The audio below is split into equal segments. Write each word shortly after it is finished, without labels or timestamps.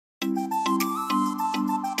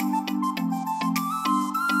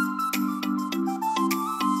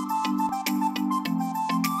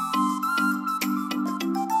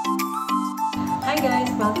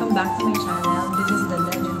back to my channel. This is the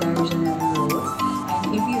legendary Janelle Rose.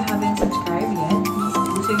 And if you haven't subscribed yet, please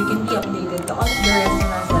do so you can be updated to all of the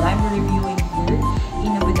restaurants that I'm reviewing here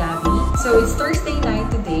in Abu Dhabi. So it's Thursday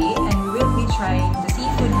night today and we will be trying the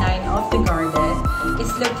seafood night of the garden.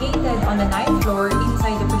 It's located on the 9th floor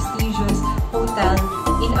inside the prestigious hotel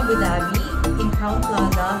in Abu Dhabi in Crowne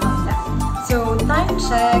Plaza, Hamdan. So time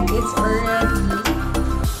check, it's already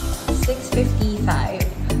 6:55.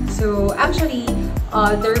 So actually,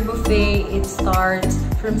 their buffet, it starts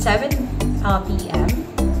from 7 p.m.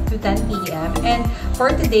 to 10 p.m. And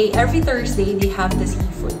for today, every Thursday, they have the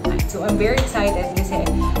seafood night. So I'm very excited kasi,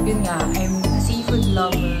 yun nga, I'm a seafood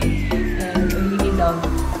lover and I really love,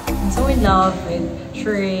 I'm so in love with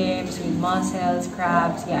shrimps, with mussels,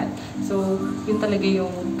 crabs, yan. So, yun talaga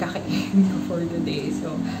yung kakainin ko for today.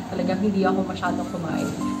 So, talagang hindi ako masyadong kumain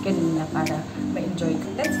kanina para ma-enjoy ko.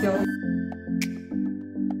 Let's go!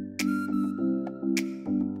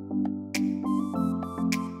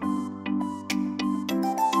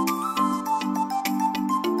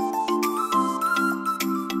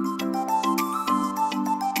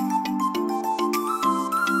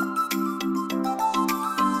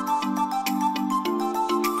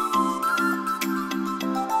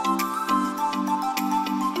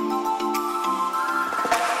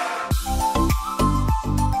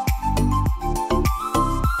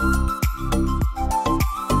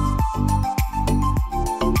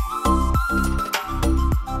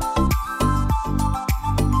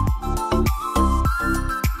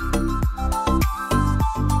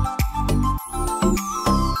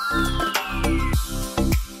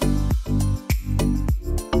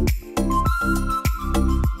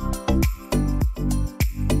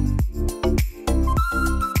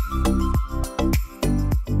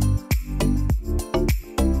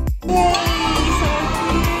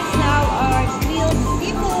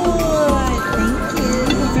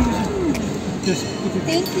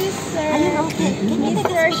 Thank you, sir. Can you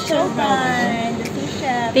take so fun? The sous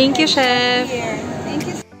chef. Thank you, chef. Here. Thank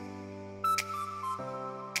you.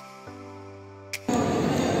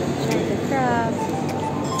 Try the crab.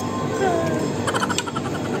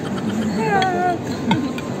 Crab.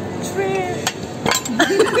 Shrimp.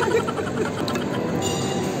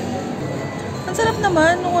 Ang sarap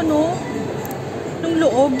naman nung nung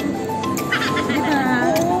loob. Diba?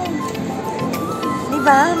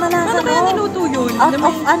 Diba? Malasa Paano kaya niluto yun? Out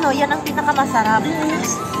of yan ang pinakamasarap.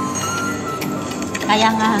 Kaya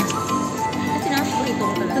nga. Kasi nakasigurito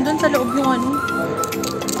ko talaga. Nandun sa loob yung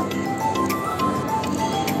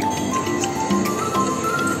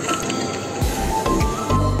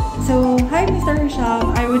So, hi Mr.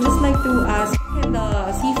 Hisham. I would just like to ask the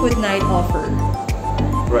seafood night offer.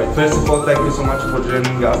 Right, first of all, thank you so much for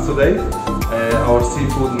joining us today. Our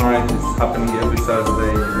seafood night is happening every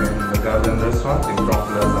Thursday in the Garden Restaurant in Crowne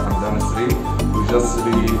Plaza Hamdan Street. We just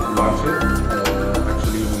really launched it.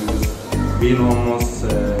 Actually, we've been almost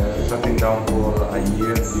shutting down for a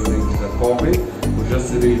year during the COVID. We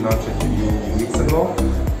just really launched it a few weeks ago.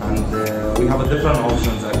 And we have a different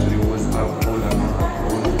options actually with alcohol and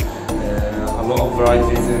non-alcohol. A lot of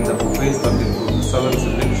varieties in the buffet, starting with the salad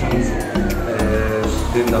selections.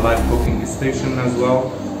 Then the live cooking station as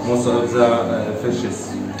well. Most of the fish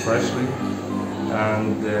is freshly,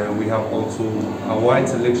 and we have also a wide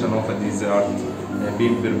selection of a dessert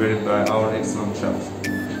being prepared by our excellent chefs.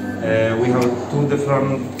 We have two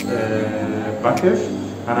different packages,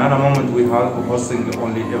 and at the moment we are hosting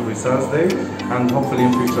only every Thursday, and hopefully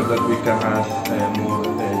in future that we can add more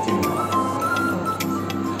team.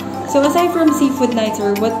 So aside from seafood nights,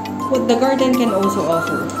 or what the garden can also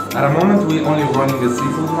offer? At the moment we only running a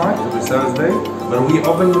seafood night every Thursday, but we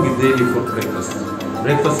opening it daily for breakfast.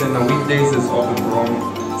 Breakfast in the weekdays is open from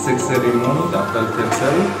 6:30 morning until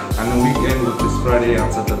 10:30, and the weekend, which is Friday and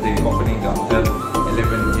Saturday, opening until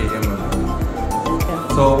 11 a.m.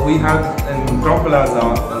 So we have in Crowne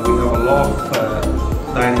Plaza, we have a lot of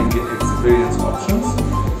dining experience options.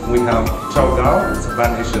 We have Chow Gao, it's a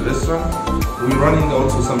Pan-Asian restaurant. We're running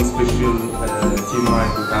also some special team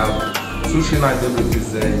night. We have sushi night every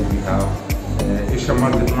Tuesday. We have Asian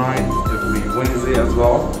market night every Wednesday as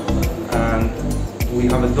well. And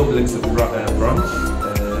we have a duplex brunch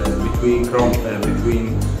between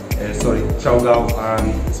Chow Gao and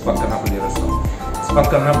Spacca Napoli restaurant.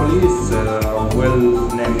 Spacca Napoli is well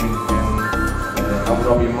named in Abu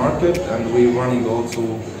Dhabi market, and we're running also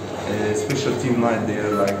a special team night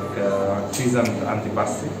there, like cheese and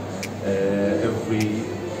antipasti every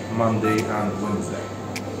Monday and Wednesday.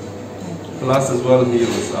 Plus as well here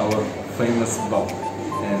is our famous pub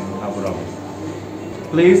in Abu Dhabi.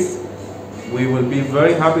 Please, we will be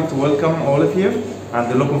very happy to welcome all of you and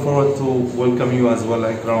looking forward to welcome you as well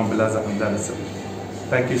at Crowne Plaza Hamdan.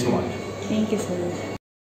 Thank you so much. Thank you, sir.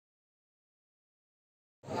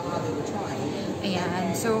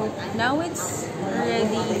 Ayan, so now it's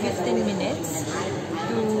already 15 minutes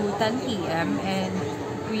to 10 p.m. and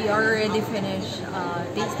we already finished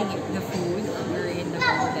tasting the food here in the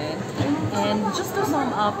garden. And just to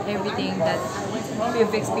sum up everything that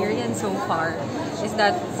we've experienced so far is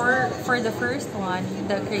that for the first one,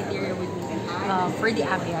 the criteria would be for the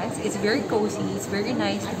ambience. It's very cozy, it's very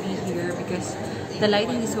nice to be here because the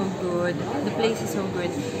lighting is so good, the place is so good.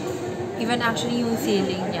 Even actually yung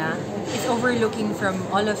ceiling niya, it's overlooking from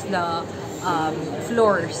all of the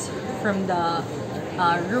floors from the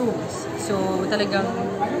rooms. So talagang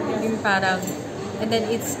yung parang, and then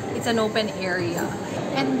it's an open area.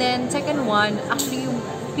 And then second one, actually yung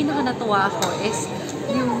pinaka natuwa ako is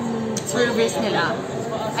yung service nila.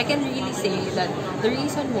 I can really say that the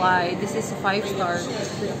reason why this is a 5-star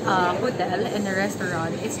hotel and a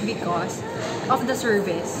restaurant is because of the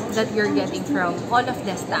service that you're getting from all of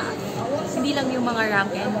the staff. Hindi lang yung mga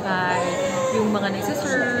rank and file, yung mga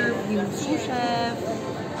nagsaserve, yung sous chef,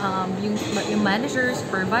 yung managers,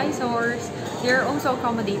 supervisors, they're also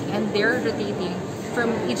accommodating and they're rotating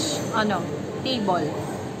from each table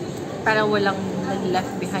para walang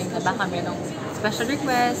left behind na baka merong special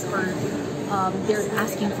request or they're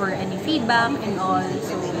asking for any feedback and all.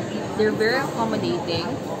 So they're very accommodating.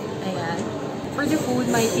 Ayan. For the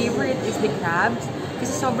food, my favorite is the crabs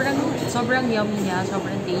kasi sobrang yummy niya,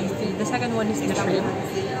 sobrang tasty. The second one is the shrimp.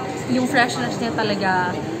 Yung freshness niya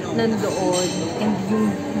talaga nandoon and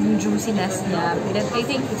yung juiciness niya. Then I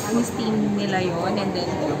think yung steam nila yon and then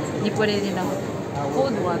they put it in a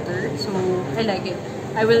cold water. So I like it.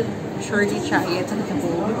 I will surely try it at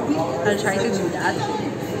home. I'll try to do that.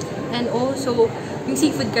 And also, yung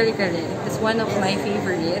seafood kare-kare is one of my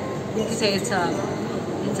favorite kasi it's a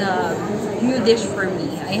new dish for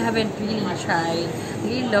me. I haven't really tried. I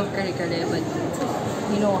really love kare-kare, but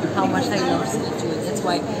you know how much I love seafood. That's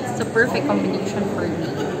why it's a perfect combination for me.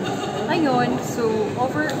 Ayun, so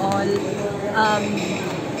overall,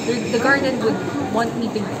 the garden would want me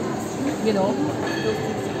to, you know,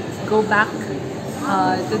 go back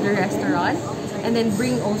to the restaurant and then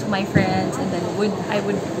bring also my friends, and then I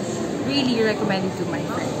would really recommend it to my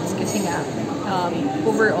friends kasi nga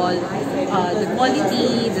overall the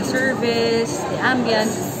quality, the service, the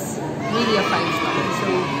ambience is really a 5-star. So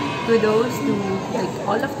to those, to like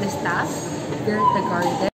all of the staff here at the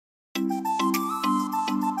garden,